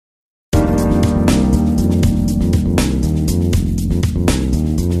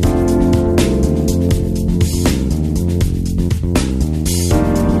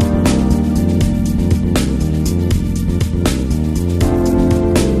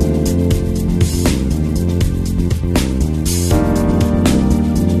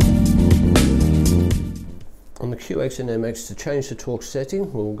Actuation MX. To change the torque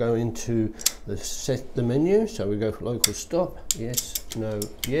setting, we'll go into the menu. So we go for local stop, yes, no,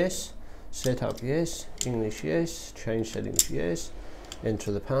 yes, setup, yes, English, yes, change settings, yes,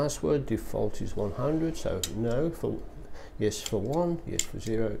 enter the password, default is 100, so no for yes for 1, yes for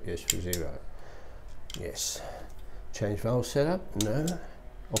 0, yes for 0, yes. Change valve setup, no.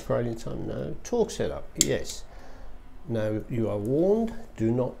 Operating time, no. Torque setup, yes. Now you are warned,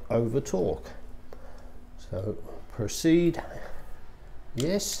 do not over torque. So proceed,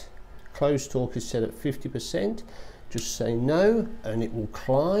 yes. Closed torque is set at 50%. Just say no and it will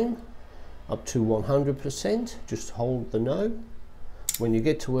climb up to 100%. Just hold the no. When you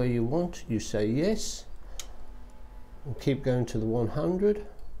get to where you want, you say yes and keep going to the 100.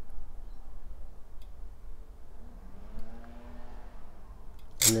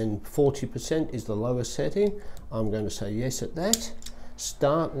 And then 40% is the lower setting. I'm going to say yes at that.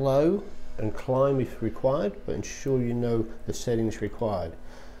 Start low and climb if required, but ensure you know the settings required.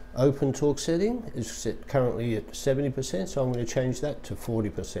 Open torque setting is set currently at 70%, so I'm going to change that to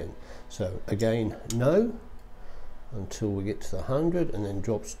 40%. So again, no, until we get to the 100 and then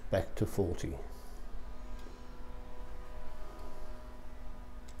drops back to 40.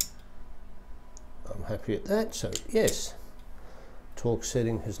 I'm happy at that, so yes. Torque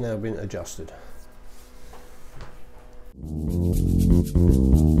setting has now been adjusted.